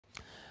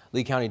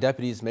Lee County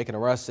deputies make an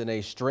arrest in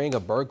a string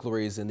of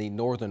burglaries in the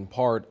northern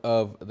part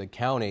of the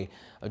county.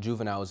 A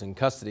juvenile is in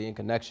custody in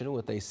connection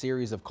with a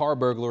series of car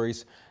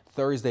burglaries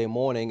Thursday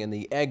morning in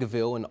the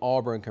Eggville and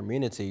Auburn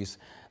communities.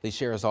 The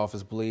sheriff's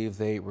office believes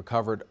they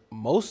recovered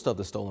most of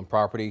the stolen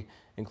property,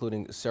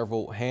 including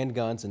several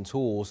handguns and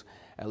tools.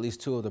 At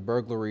least 2 of the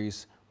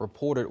burglaries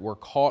reported were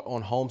caught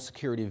on home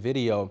security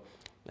video,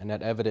 and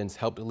that evidence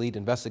helped lead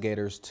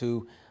investigators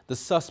to the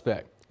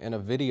suspect. In a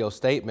video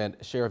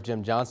statement, Sheriff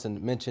Jim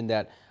Johnson mentioned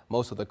that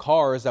most of the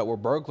cars that were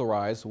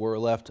burglarized were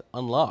left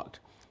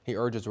unlocked. He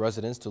urges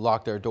residents to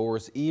lock their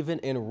doors even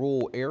in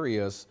rural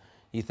areas.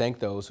 He thanked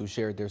those who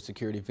shared their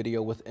security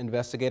video with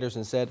investigators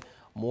and said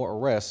more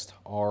arrests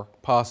are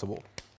possible.